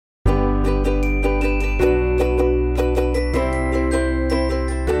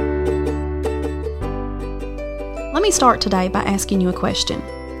me start today by asking you a question.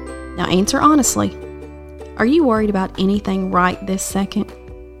 Now answer honestly. Are you worried about anything right this second?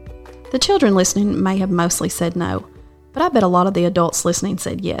 The children listening may have mostly said no, but I bet a lot of the adults listening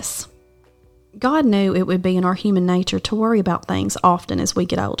said yes. God knew it would be in our human nature to worry about things often as we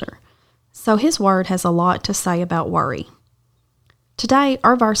get older, so His Word has a lot to say about worry. Today,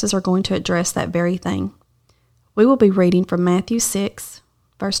 our verses are going to address that very thing. We will be reading from Matthew 6,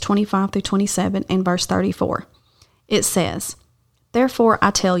 verse 25 through 27, and verse 34. It says, "Therefore I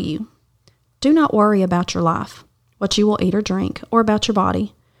tell you, do not worry about your life, what you will eat or drink, or about your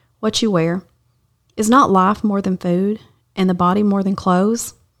body, what you wear. Is not life more than food, and the body more than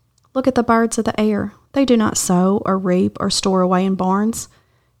clothes? Look at the birds of the air. They do not sow or reap or store away in barns,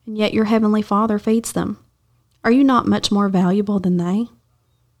 and yet your heavenly Father feeds them. Are you not much more valuable than they?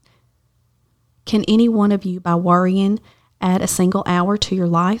 Can any one of you, by worrying, add a single hour to your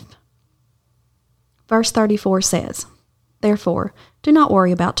life?" Verse 34 says, "Therefore, do not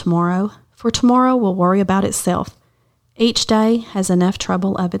worry about tomorrow, for tomorrow will worry about itself. Each day has enough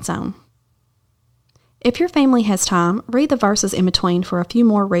trouble of its own." If your family has time, read the verses in between for a few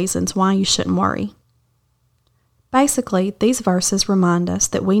more reasons why you shouldn't worry. Basically, these verses remind us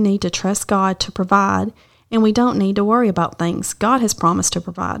that we need to trust God to provide, and we don't need to worry about things God has promised to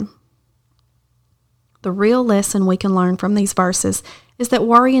provide. The real lesson we can learn from these verses is that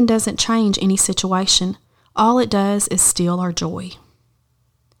worrying doesn't change any situation. All it does is steal our joy.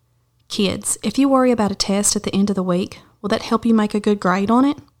 Kids, if you worry about a test at the end of the week, will that help you make a good grade on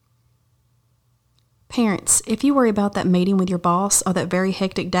it? Parents, if you worry about that meeting with your boss or that very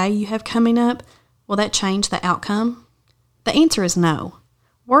hectic day you have coming up, will that change the outcome? The answer is no.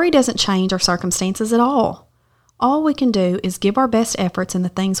 Worry doesn't change our circumstances at all. All we can do is give our best efforts in the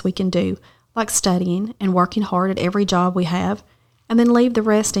things we can do, like studying and working hard at every job we have, and then leave the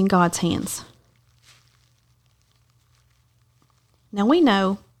rest in God's hands. Now we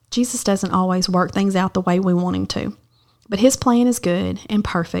know Jesus doesn't always work things out the way we want Him to, but His plan is good and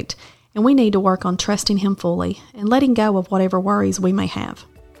perfect, and we need to work on trusting Him fully and letting go of whatever worries we may have.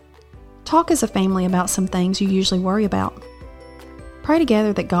 Talk as a family about some things you usually worry about. Pray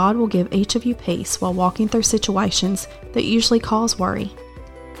together that God will give each of you peace while walking through situations that usually cause worry.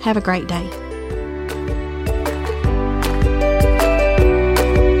 Have a great day.